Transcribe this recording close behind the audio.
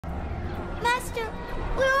Master,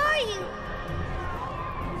 where are you?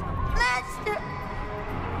 Master,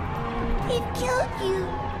 he killed you.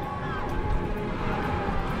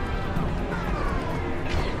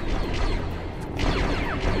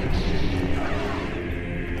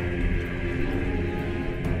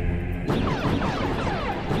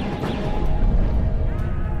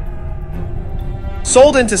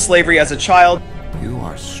 Sold into slavery as a child, You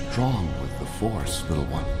are strong with the Force, little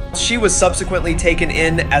one. she was subsequently taken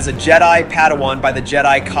in as a Jedi Padawan by the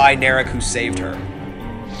Jedi Kai Narek, who saved her.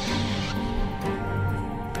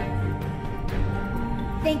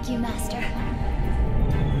 Thank you, Master.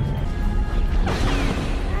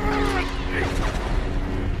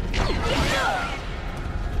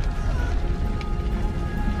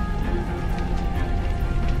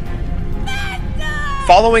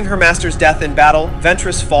 Following her master's death in battle,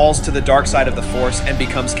 Ventress falls to the dark side of the Force and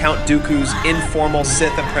becomes Count Dooku's informal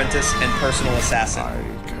Sith apprentice and personal assassin.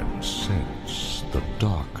 I can sense the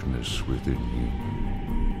darkness within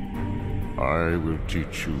you. I will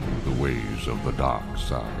teach you the ways of the dark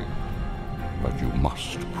side, but you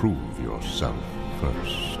must prove yourself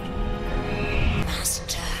first.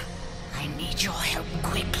 Master, I need your help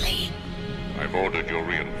quickly. I've ordered your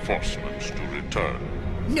reinforcements to return.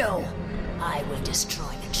 No, I will destroy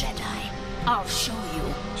the Jedi. I'll show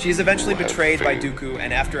you. She is eventually You have betrayed by failed Dooku,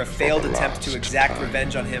 and after a failed the attempt to last exact time.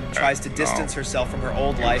 revenge on him, tries to And distance now herself from her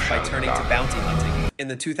old you life by shall turning to die. bounty hunting. In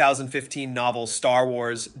the 2015 novel Star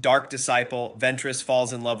Wars Dark Disciple, Ventress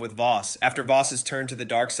falls in love with Voss. After Voss is turned to the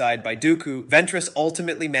dark side by Dooku, Ventress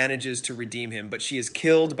ultimately manages to redeem him, but she is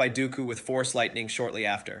killed by Dooku with Force lightning shortly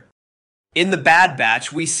after. In the Bad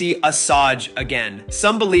Batch, we see Asajj again.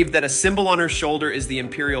 Some believe that a symbol on her shoulder is the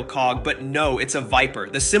Imperial cog, but no, it's a viper.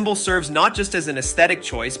 The symbol serves not just as an aesthetic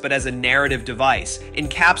choice, but as a narrative device,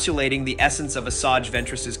 encapsulating the essence of Asajj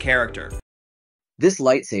Ventress's character. This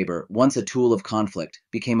lightsaber, once a tool of conflict,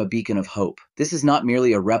 became a beacon of hope. This is not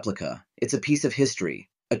merely a replica, it's a piece of history,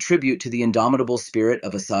 a tribute to the indomitable spirit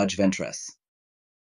of Asajj Ventress.